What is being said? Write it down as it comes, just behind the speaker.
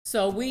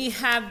So we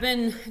have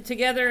been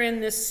together in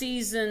this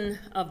season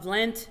of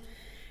Lent,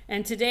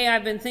 and today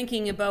I've been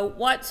thinking about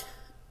what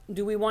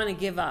do we want to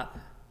give up?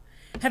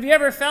 Have you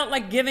ever felt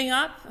like giving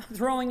up,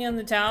 throwing in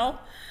the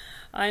towel?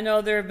 I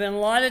know there have been a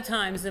lot of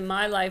times in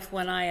my life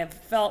when I have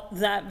felt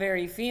that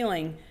very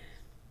feeling.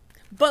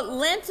 But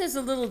Lent is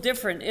a little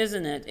different,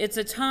 isn't it? It's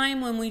a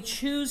time when we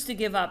choose to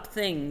give up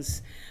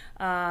things.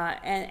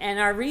 And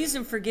our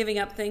reason for giving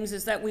up things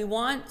is that we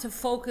want to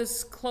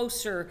focus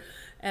closer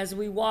as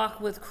we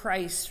walk with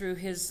Christ through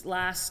his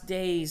last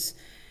days.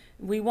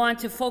 We want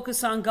to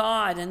focus on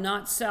God and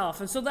not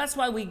self. And so that's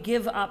why we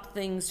give up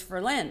things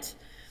for Lent.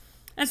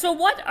 And so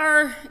what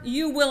are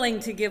you willing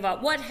to give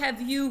up? What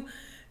have you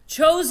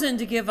chosen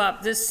to give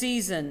up this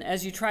season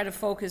as you try to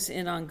focus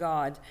in on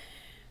God?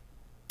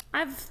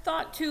 I've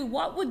thought too,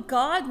 what would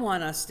God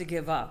want us to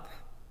give up?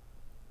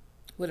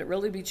 Would it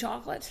really be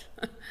chocolate?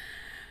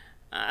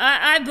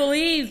 I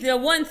believe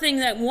one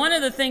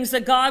of the things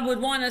that God would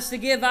want us to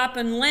give up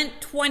in Lent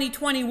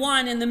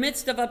 2021 in the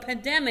midst of a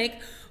pandemic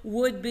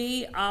would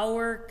be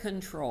our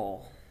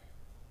control.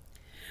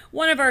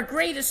 One of our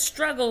greatest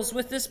struggles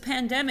with this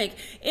pandemic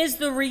is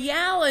the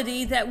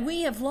reality that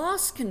we have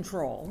lost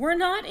control. We're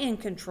not in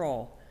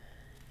control.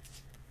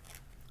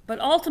 But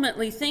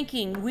ultimately,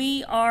 thinking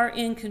we are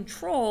in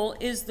control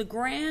is the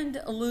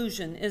grand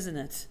illusion, isn't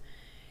it?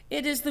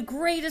 It is the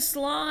greatest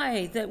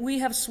lie that we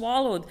have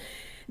swallowed.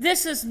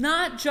 This is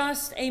not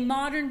just a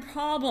modern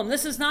problem.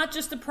 This is not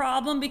just a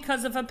problem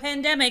because of a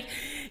pandemic.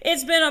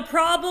 It's been a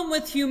problem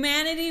with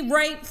humanity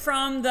right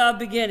from the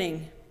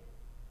beginning.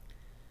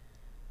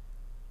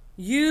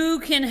 You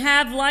can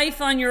have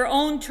life on your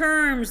own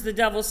terms, the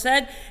devil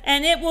said,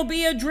 and it will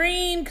be a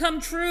dream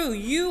come true.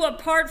 You,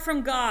 apart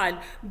from God,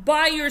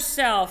 by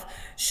yourself,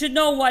 should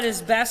know what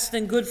is best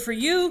and good for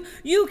you.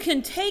 You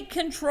can take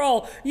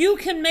control. You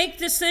can make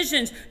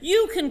decisions.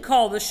 You can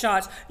call the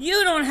shots.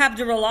 You don't have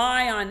to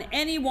rely on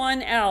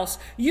anyone else.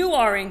 You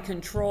are in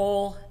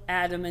control,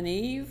 Adam and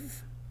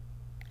Eve.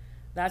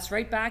 That's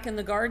right back in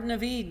the Garden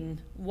of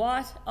Eden.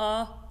 What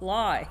a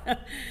lie.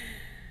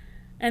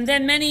 And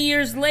then many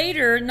years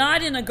later,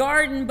 not in a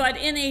garden, but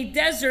in a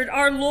desert,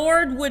 our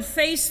Lord would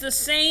face the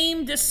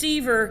same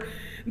deceiver.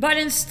 But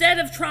instead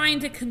of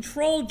trying to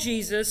control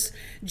Jesus,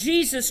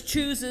 Jesus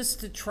chooses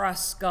to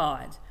trust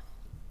God.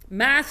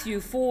 Matthew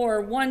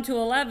 4,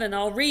 1-11,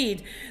 I'll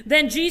read.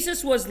 Then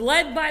Jesus was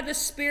led by the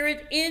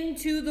Spirit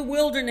into the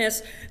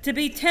wilderness to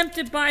be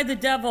tempted by the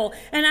devil.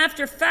 And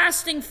after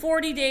fasting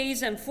 40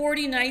 days and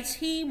 40 nights,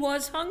 he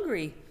was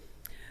hungry.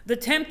 The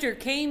tempter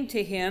came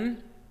to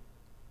him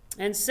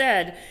and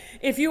said,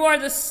 "If you are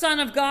the Son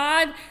of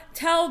God,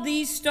 tell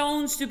these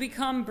stones to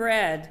become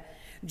bread."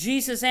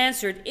 Jesus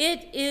answered,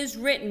 "It is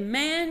written,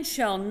 man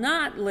shall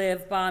not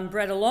live on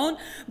bread alone,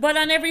 but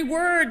on every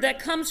word that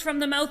comes from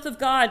the mouth of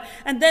God."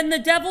 And then the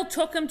devil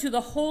took him to the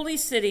holy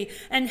city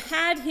and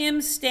had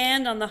him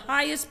stand on the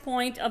highest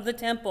point of the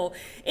temple.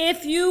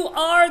 "If you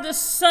are the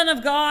Son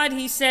of God,"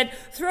 he said,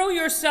 "throw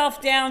yourself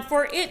down,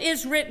 for it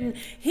is written,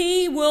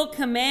 he will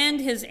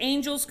command his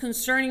angels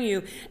concerning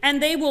you,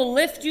 and they will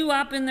lift you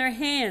up in their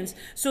hands,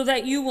 so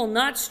that you will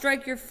not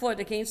strike your foot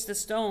against a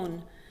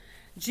stone."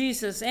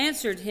 Jesus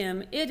answered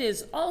him, "It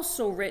is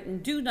also written,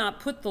 do not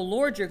put the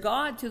Lord your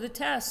God to the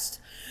test."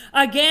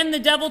 Again, the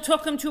devil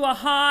took him to a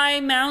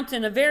high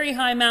mountain, a very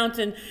high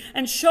mountain,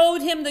 and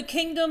showed him the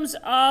kingdoms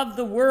of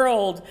the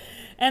world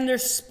and their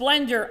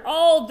splendor.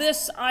 "All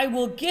this I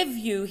will give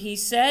you," he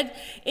said,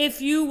 "if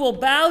you will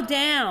bow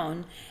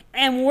down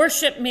and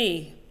worship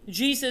me."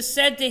 Jesus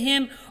said to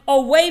him,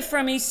 "Away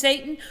from me,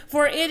 Satan,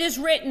 for it is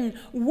written,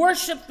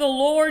 worship the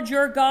Lord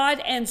your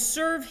God and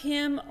serve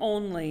him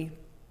only."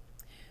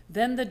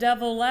 Then the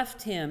devil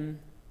left him,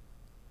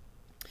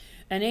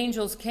 and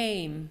angels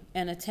came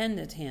and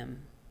attended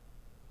him.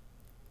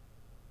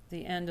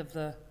 The end of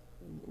the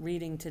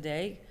reading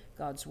today,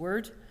 God's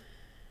word.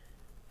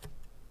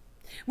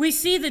 We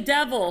see the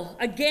devil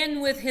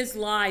again with his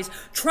lies,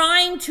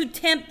 trying to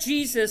tempt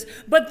Jesus.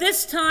 But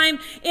this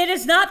time, it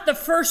is not the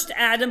first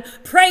Adam.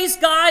 Praise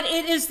God,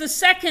 it is the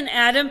second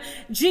Adam,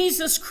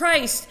 Jesus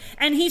Christ.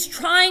 And he's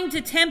trying to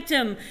tempt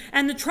him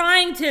and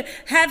trying to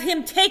have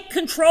him take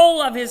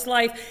control of his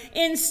life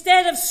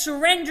instead of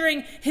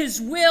surrendering his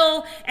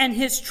will and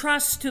his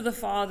trust to the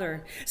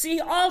Father. See,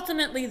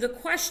 ultimately, the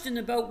question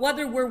about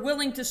whether we're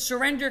willing to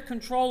surrender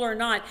control or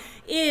not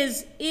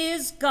is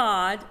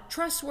God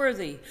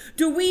trustworthy?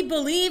 Do we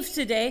believe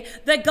today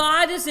that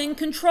God is in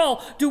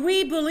control? Do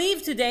we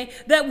believe today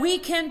that we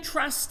can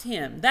trust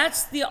him?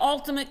 That's the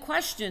ultimate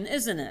question,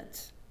 isn't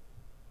it?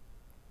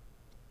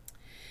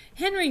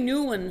 Henry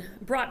Nouwen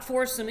brought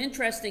forth some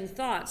interesting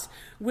thoughts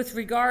with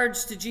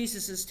regards to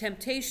Jesus'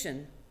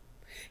 temptation.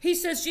 He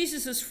says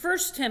Jesus'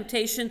 first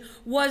temptation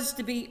was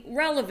to be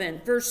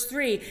relevant. Verse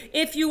 3,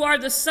 "If you are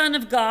the Son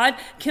of God,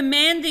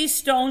 command these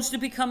stones to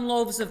become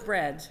loaves of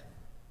bread."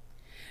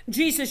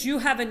 Jesus, you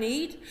have a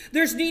need.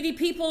 There's needy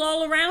people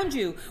all around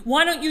you.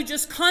 Why don't you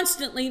just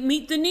constantly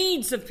meet the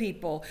needs of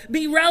people?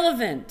 Be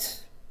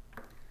relevant.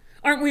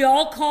 Aren't we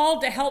all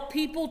called to help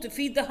people, to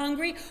feed the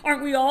hungry?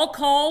 Aren't we all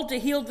called to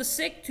heal the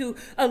sick, to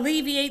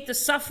alleviate the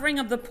suffering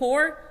of the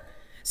poor?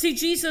 See,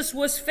 Jesus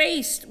was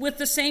faced with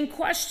the same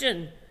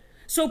question.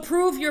 So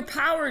prove your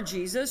power,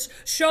 Jesus.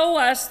 Show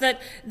us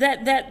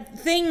that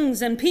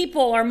things and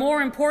people are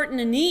more important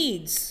than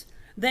needs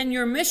than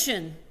your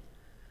mission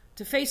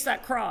to face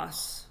that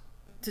cross,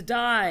 to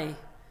die,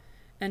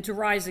 and to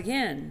rise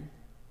again,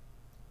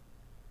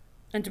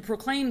 and to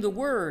proclaim the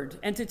word,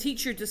 and to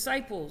teach your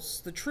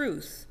disciples the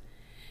truth.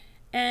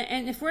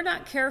 And if we're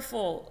not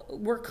careful,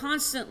 we're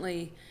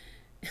constantly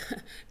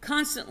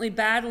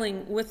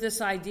battling with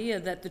this idea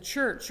that the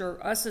church, or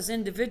us as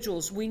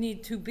individuals, we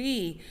need to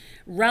be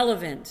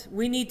relevant.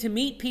 We need to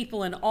meet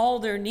people in all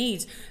their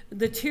needs.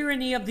 The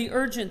tyranny of the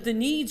urgent. The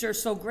needs are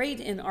so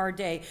great in our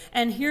day.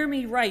 And hear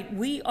me right,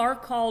 we are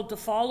called to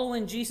follow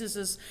in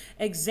Jesus'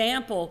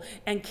 example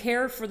and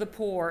care for the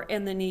poor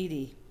and the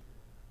needy.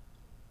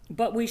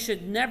 But we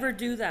should never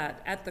do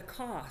that at the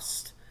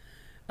cost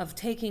of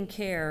taking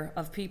care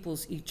of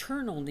people's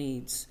eternal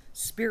needs,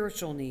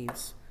 spiritual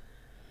needs.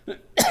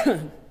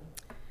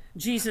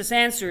 Jesus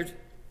answered,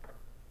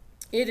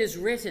 "It is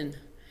written,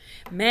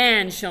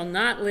 man shall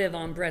not live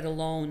on bread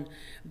alone,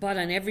 but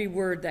on every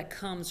word that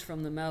comes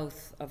from the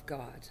mouth of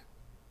God."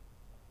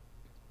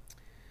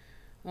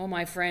 Oh,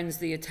 my friends,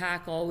 the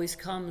attack always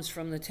comes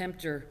from the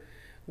tempter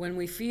when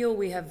we feel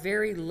we have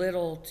very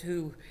little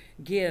to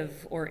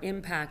give or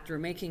impact or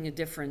making a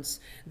difference,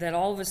 that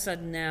all of a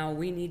sudden now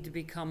we need to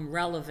become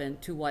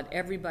relevant to what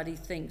everybody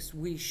thinks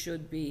we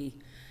should be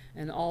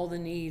and all the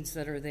needs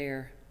that are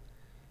there.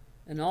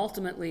 And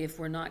ultimately, if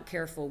we're not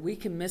careful, we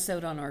can miss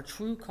out on our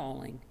true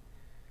calling.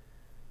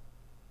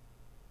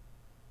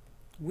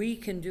 We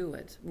can do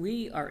it.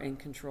 We are in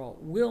control.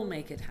 We'll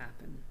make it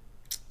happen.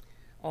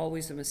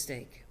 Always a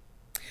mistake.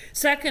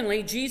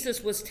 Secondly,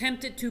 Jesus was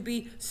tempted to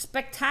be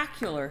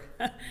spectacular.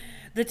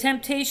 The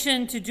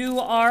temptation to do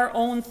our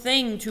own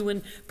thing, to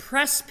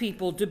impress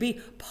people, to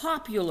be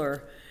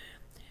popular.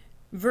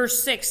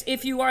 Verse 6,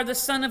 if you are the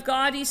Son of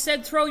God, he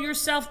said, throw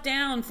yourself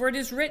down, for it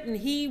is written,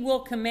 he will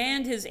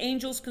command his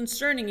angels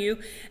concerning you,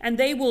 and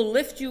they will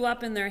lift you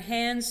up in their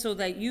hands so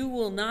that you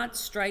will not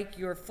strike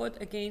your foot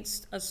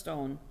against a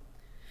stone.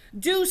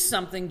 Do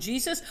something,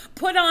 Jesus.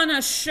 Put on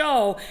a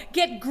show.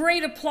 Get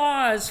great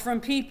applause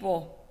from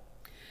people.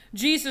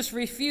 Jesus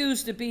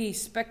refused to be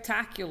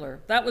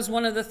spectacular. That was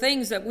one of the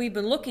things that we've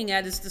been looking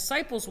at his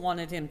disciples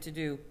wanted him to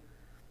do.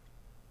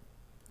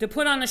 To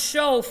put on a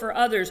show for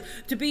others,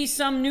 to be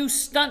some new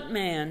stunt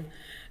man.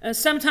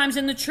 Sometimes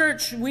in the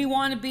church, we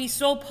want to be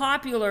so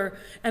popular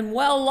and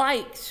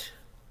well-liked.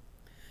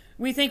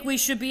 We think we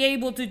should be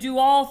able to do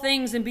all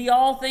things and be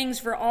all things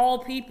for all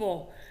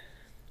people.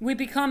 We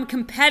become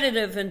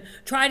competitive and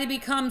try to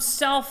become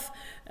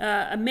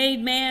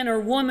self-made man or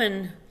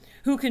woman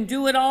who can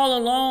do it all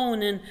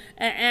alone,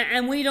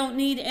 and we don't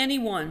need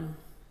anyone.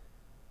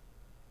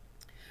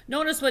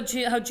 Notice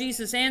how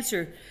Jesus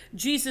answered.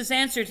 Jesus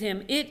answered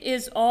him, it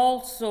is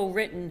also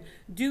written,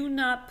 do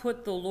not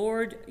put the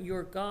Lord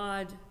your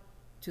God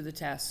to the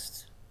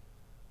test.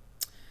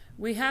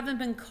 We haven't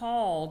been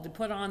called to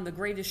put on the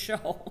greatest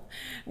show.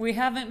 We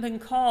haven't been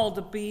called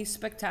to be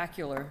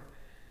spectacular.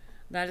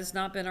 That has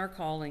not been our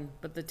calling,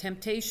 but the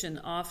temptation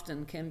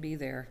often can be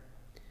there.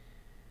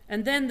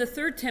 And then the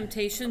third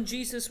temptation,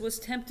 Jesus was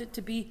tempted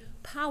to be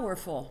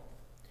powerful.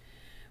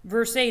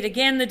 Verse 8,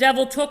 again, the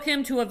devil took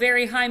him to a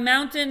very high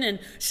mountain and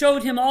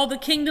showed him all the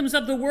kingdoms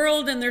of the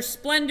world and their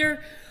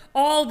splendor.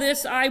 All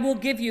this I will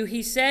give you,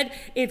 he said,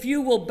 if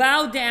you will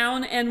bow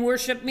down and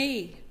worship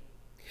me.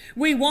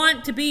 We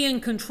want to be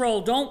in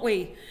control, don't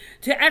we?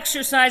 To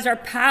exercise our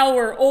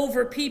power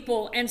over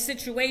people and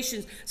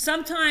situations.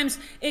 Sometimes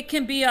it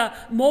can be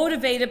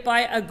motivated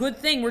by a good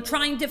thing. We're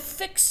trying to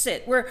fix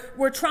it.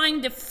 We're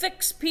trying to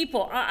fix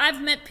people.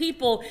 I've met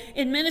people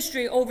in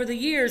ministry over the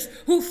years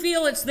who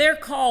feel it's their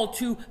call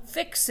to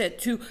fix it,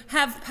 to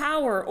have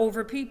power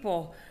over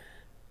people.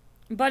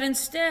 But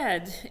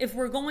instead, if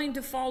we're going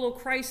to follow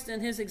Christ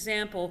and his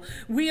example,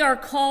 we are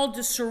called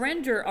to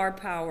surrender our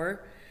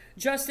power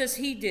just as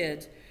he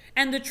did.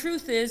 And the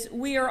truth is,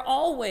 we are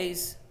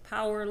always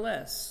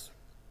powerless.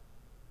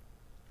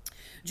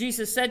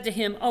 Jesus said to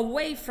him,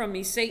 away from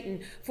me,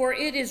 Satan, for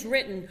it is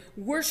written,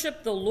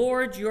 worship the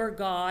Lord your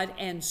God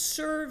and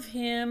serve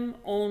him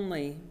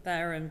only.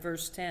 There in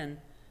verse 10.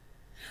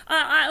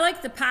 I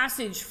like the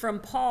passage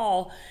from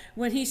Paul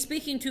when he's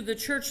speaking to the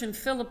church in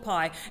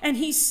Philippi, and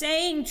he's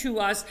saying to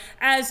us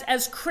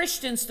as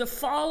Christians to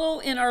follow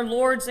in our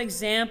Lord's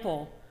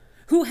example,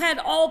 who had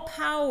all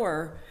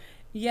power,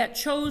 yet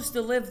chose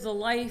to live the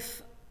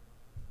life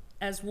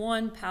as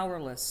one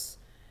powerless.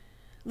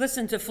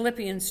 Listen to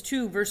Philippians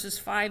 2, verses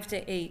 5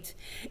 to 8.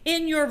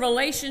 In your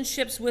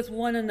relationships with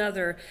one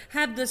another,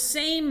 have the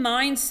same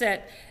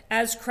mindset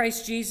as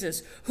Christ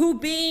Jesus, who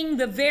being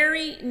the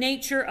very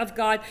nature of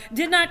God,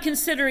 did not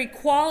consider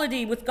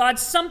equality with God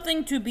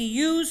something to be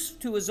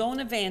used to his own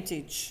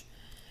advantage.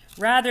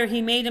 Rather,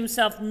 he made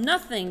himself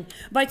nothing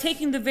by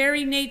taking the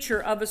very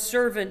nature of a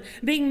servant,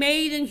 being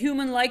made in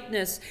human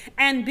likeness,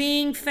 and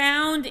being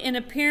found in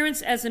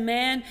appearance as a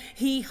man,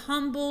 he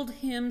humbled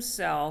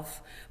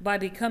himself by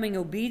becoming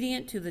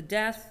obedient to the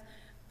death,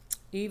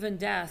 even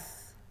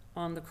death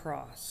on the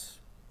cross.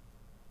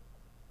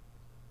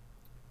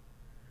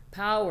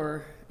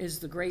 Power is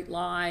the great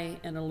lie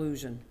and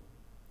illusion.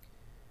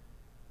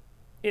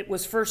 It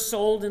was first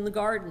sold in the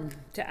garden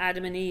to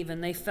Adam and Eve,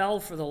 and they fell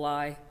for the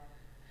lie.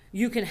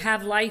 You can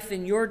have life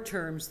in your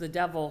terms, the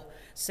devil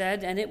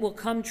said, and it will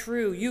come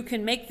true. You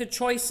can make the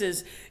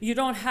choices. You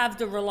don't have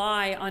to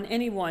rely on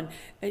anyone.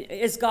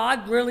 Did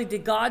God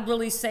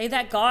really say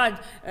that?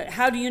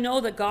 How do you know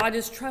that God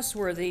is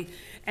trustworthy?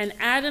 And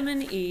Adam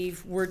and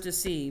Eve were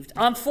deceived.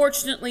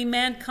 Unfortunately,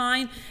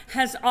 mankind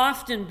has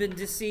often been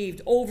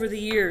deceived over the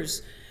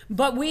years.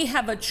 But we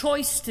have a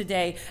choice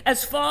today.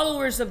 As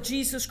followers of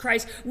Jesus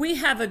Christ, we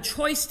have a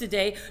choice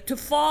today to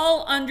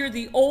fall under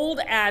the old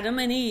Adam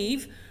and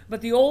Eve, but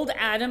the old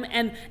Adam,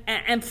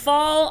 and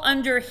fall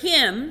under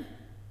him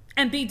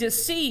and be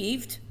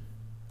deceived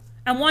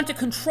and want to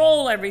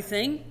control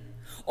everything.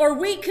 Or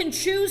we can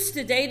choose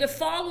today to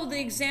follow the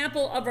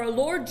example of our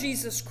Lord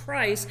Jesus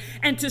Christ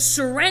and to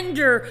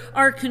surrender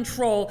our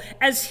control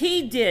as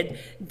he did,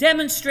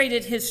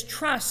 demonstrated his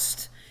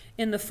trust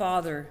in the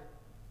Father.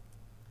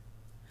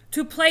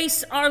 To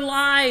place our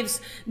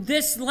lives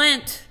this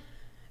Lent,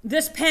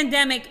 this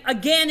pandemic,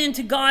 again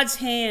into God's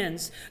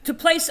hands, to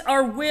place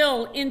our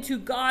will into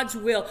God's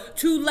will,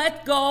 to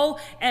let go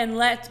and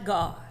let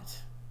God.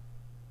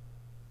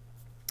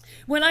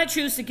 When I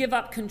choose to give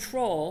up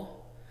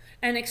control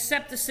and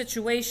accept the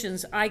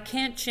situations I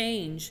can't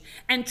change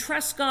and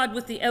trust God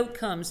with the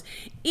outcomes,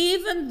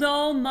 even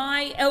though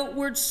my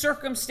outward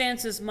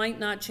circumstances might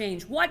not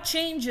change, what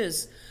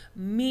changes?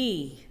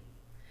 Me.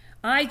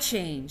 I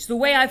change the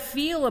way I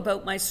feel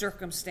about my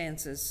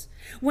circumstances.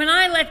 When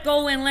I let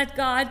go and let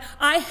God,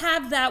 I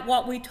have that,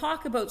 what we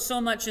talk about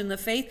so much in the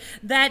faith,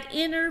 that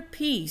inner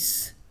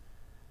peace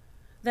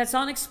that's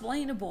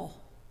unexplainable.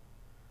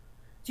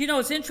 Do you know,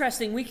 it's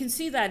interesting. We can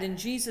see that in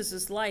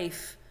Jesus'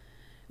 life.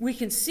 We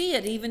can see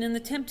it even in the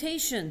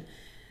temptation.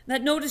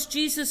 That notice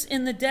Jesus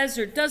in the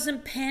desert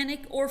doesn't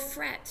panic or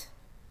fret.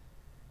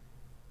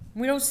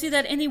 We don't see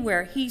that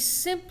anywhere. He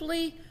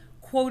simply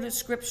quoted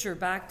scripture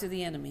back to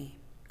the enemy.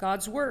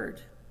 God's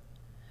word,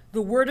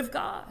 the word of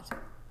God.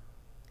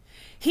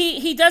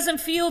 He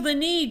doesn't feel the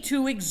need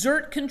to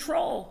exert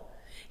control.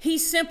 He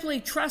simply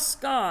trusts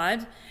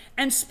God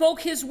and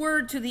spoke his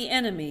word to the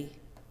enemy.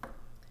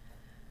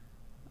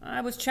 I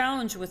was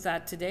challenged with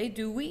that today.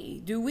 Do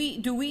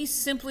we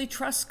simply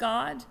trust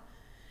God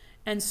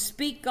and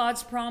speak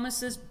God's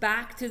promises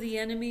back to the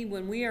enemy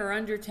when we are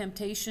under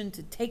temptation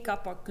to take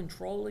up our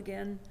control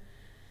again?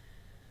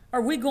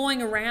 Are we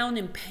going around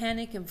in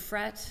panic and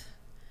fret?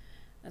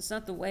 That's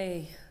not the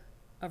way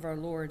of our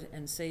Lord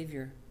and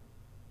Savior.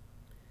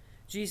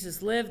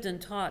 Jesus lived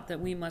and taught that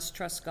we must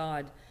trust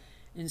God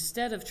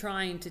instead of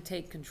trying to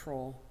take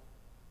control.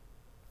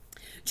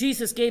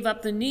 Jesus gave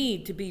up the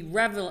need to be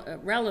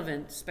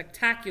relevant,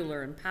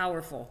 spectacular, and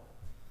powerful.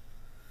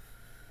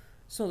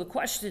 So the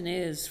question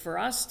is, for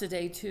us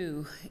today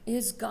too,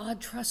 is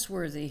God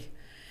trustworthy?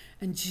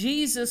 And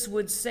Jesus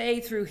would say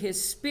through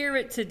his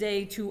Spirit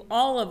today to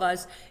all of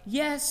us,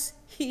 yes,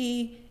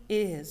 he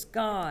is.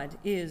 God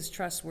is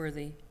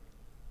trustworthy.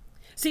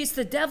 See, it's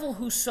the devil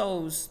who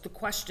sows the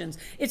questions.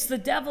 It's the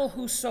devil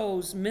who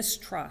sows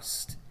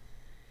mistrust.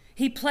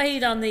 He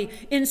played on the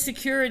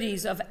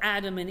insecurities of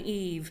Adam and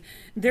Eve,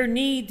 their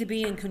need to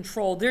be in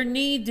control, their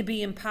need to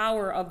be in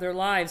power of their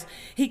lives.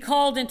 He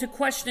called into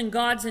question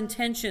God's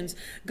intentions.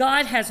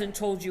 God hasn't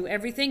told you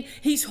everything.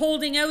 He's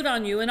holding out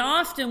on you, and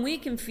often we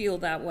can feel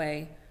that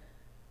way.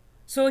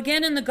 So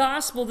again, in the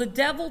gospel, the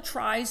devil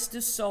tries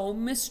to sow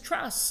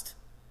mistrust.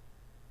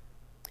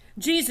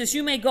 Jesus,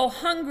 you may go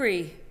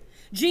hungry.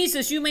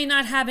 Jesus, you may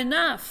not have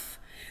enough.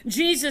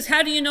 Jesus,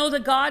 how do you know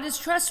that God is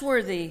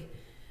trustworthy?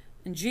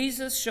 And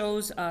Jesus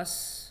shows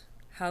us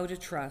how to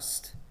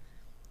trust.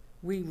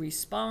 We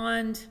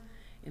respond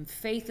in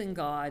faith in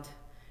God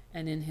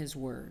and in his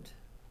word.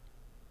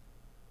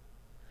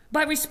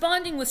 By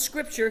responding with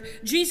scripture,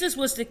 Jesus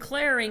was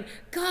declaring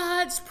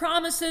God's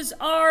promises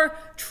are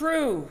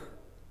true.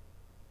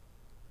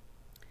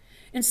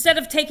 Instead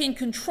of taking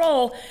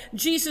control,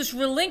 Jesus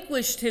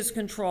relinquished his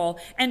control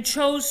and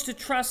chose to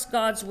trust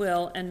God's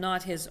will and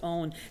not his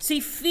own. See,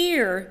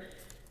 fear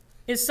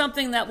is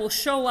something that will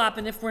show up,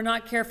 and if we're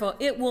not careful,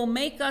 it will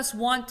make us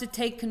want to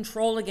take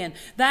control again.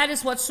 That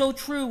is what's so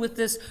true with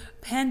this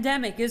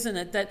pandemic, isn't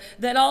it?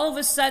 That all of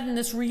a sudden,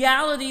 this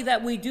reality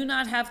that we do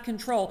not have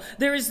control,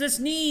 there is this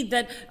need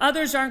that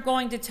others aren't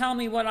going to tell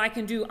me what I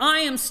can do. I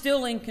am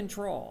still in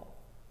control.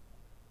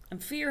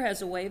 And fear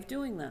has a way of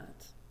doing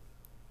that.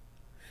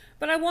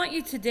 But I want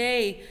you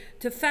today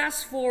to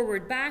fast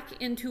forward back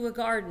into a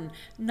garden,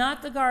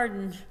 not the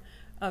Garden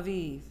of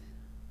Eden,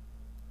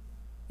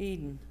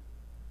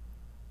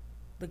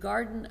 the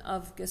Garden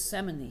of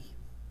Gethsemane.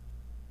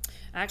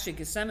 Actually,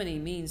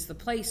 Gethsemane means the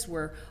place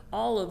where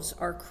olives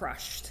are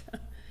crushed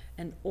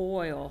and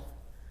oil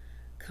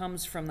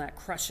comes from that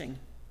crushing.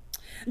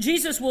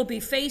 Jesus will be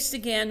faced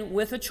again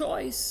with a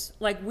choice,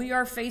 like we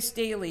are faced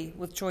daily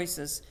with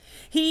choices.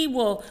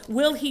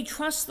 Will he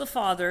trust the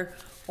Father,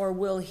 or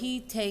will he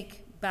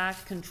take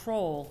back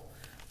control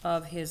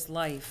of his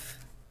life?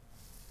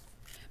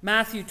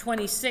 Matthew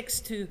 26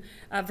 to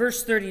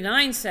verse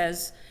 39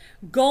 says,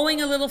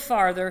 going a little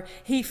farther,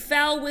 he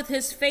fell with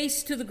his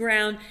face to the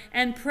ground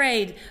and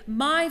prayed,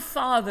 "My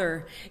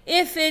Father,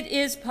 if it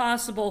is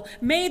possible,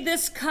 may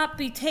this cup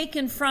be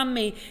taken from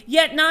me,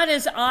 yet not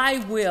as I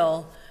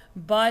will,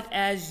 but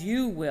as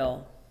you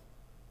will."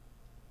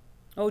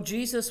 Oh,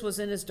 Jesus was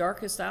in his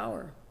darkest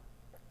hour.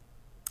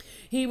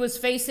 He was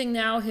facing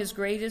now his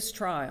greatest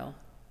trial.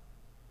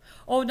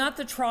 Oh, not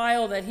the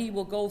trial that he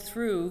will go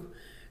through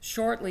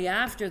shortly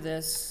after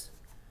this,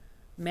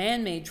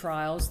 man-made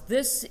trials.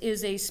 This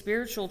is a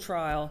spiritual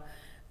trial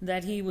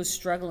that he was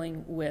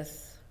struggling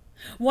with.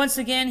 Once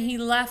again, he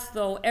left,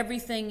 though,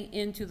 everything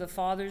into the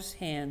Father's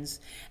hands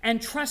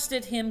and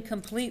trusted him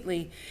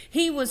completely.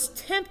 He was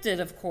tempted,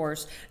 of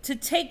course, to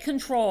take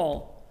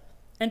control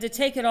and to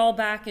take it all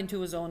back into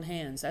his own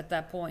hands at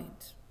that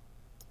point.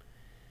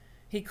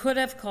 He could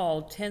have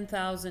called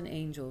 10,000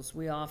 angels,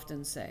 we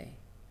often say,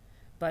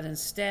 but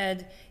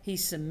instead he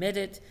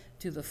submitted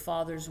to the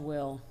Father's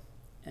will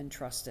and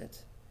trusted.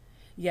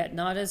 Yet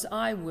not as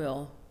I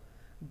will,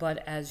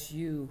 but as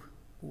you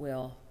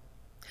will.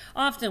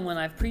 Often when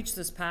I've preached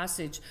this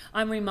passage,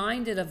 I'm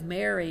reminded of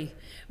Mary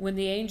when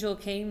the angel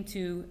came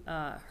to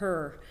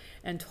her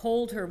and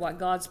told her what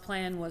God's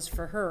plan was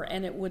for her.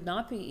 And it would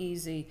not be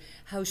easy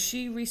how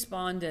she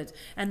responded.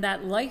 And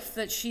that life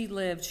that she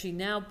lived, she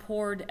now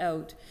poured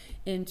out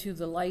into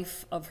the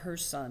life of her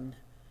son.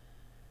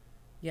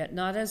 Yet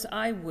not as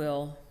I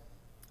will,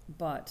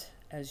 but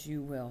as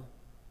you will.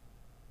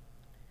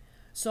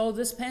 So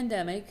this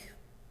pandemic,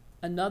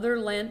 another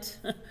Lent,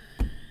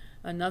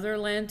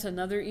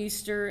 another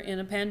Easter in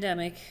a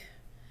pandemic,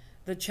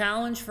 the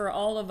challenge for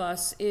all of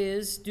us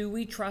is, do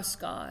we trust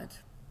God?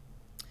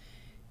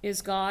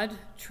 Is God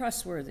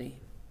trustworthy?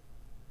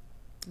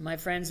 My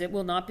friends, it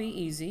will not be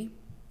easy.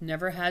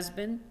 Never has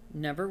been,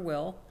 never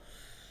will.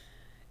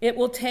 It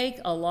will take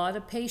a lot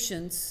of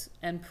patience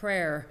and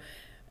prayer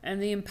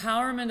and the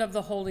empowerment of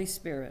the Holy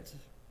Spirit.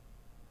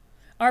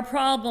 Our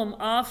problem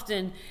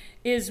often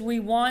is we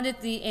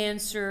wanted the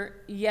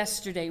answer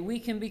yesterday. We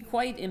can be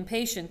quite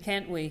impatient,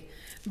 can't we?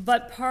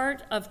 But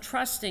part of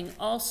trusting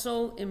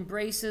also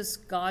embraces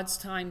God's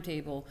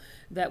timetable,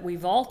 that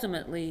we've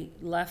ultimately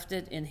left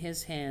it in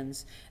his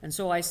hands. And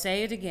so I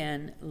say it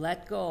again,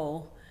 let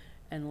go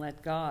and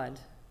let God.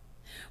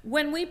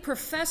 When we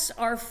profess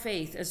our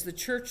faith as the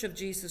Church of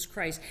Jesus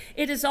Christ,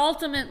 it is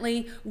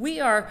ultimately we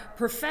are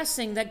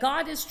professing that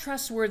God is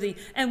trustworthy,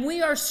 and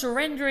we are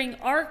surrendering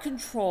our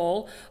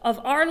control of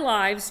our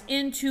lives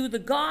into the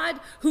God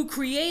who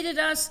created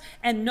us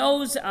and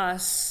knows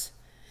us.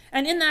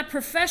 And in that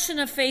profession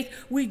of faith,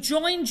 we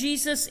join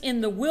Jesus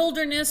in the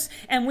wilderness,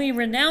 and we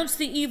renounce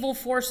the evil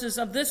forces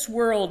of this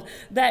world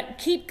that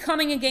keep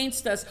coming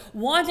against us,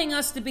 wanting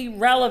us to be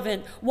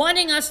relevant,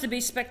 wanting us to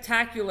be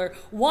spectacular,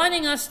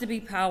 wanting us to be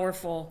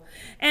powerful.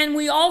 And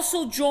we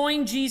also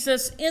join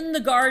Jesus in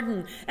the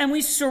garden, and we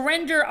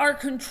surrender our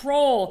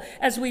control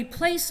as we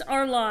place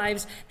our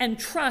lives and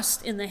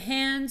trust in the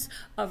hands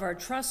of our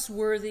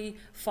trustworthy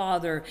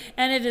Father.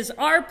 And it is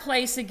our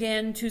place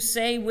again to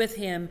say with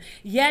him,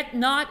 "Yet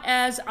not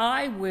as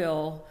I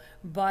will,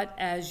 but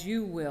as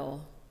you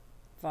will,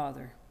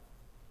 Father."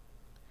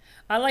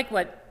 I like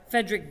what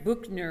Frederick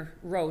Buechner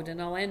wrote,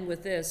 and I'll end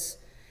with this.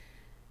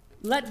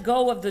 Let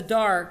go of the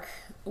dark,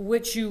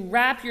 which you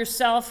wrap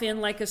yourself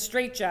in like a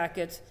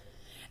straitjacket,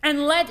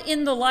 and let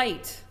in the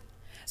light.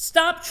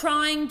 Stop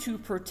trying to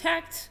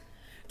protect,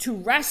 to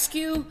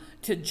rescue,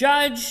 to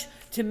judge,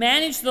 to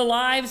manage the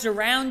lives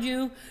around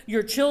you,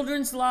 your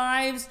children's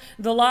lives,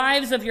 the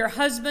lives of your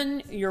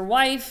husband, your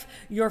wife,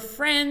 your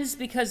friends,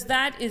 because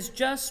that is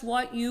just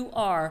what you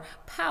are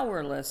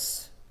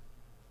powerless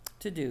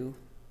to do.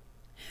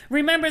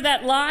 Remember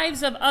that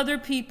lives of other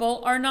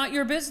people are not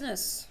your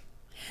business.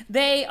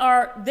 They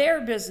are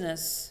their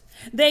business.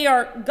 They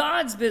are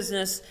God's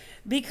business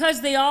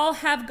because they all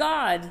have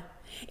God.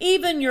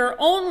 Even your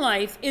own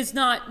life is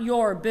not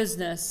your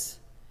business.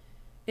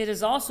 It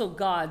is also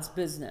God's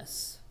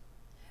business.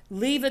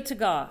 Leave it to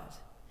God.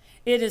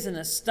 It is an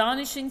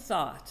astonishing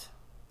thought.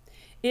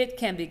 It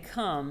can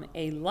become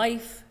a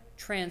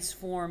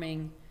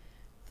life-transforming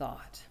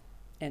thought.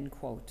 End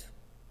quote.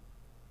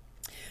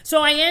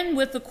 So I end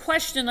with the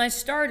question I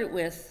started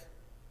with.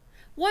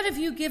 What have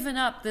you given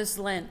up this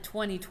Lent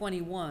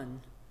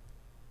 2021?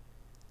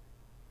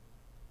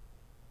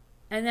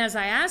 And as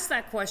I ask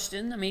that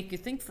question, I make you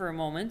think for a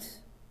moment,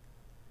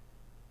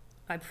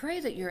 I pray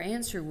that your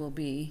answer will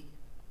be,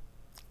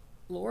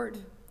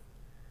 Lord,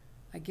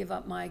 I give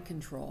up my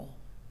control.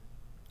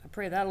 I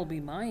pray that'll be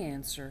my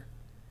answer.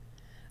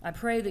 I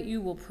pray that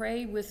you will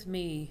pray with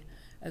me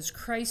as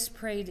Christ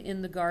prayed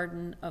in the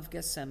Garden of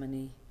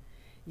Gethsemane,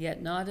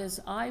 yet not as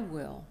I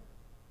will,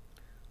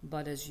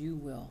 but as you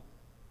will.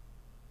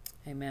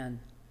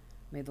 Amen.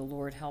 May the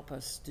Lord help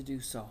us to do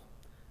so.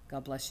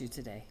 God bless you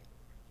today.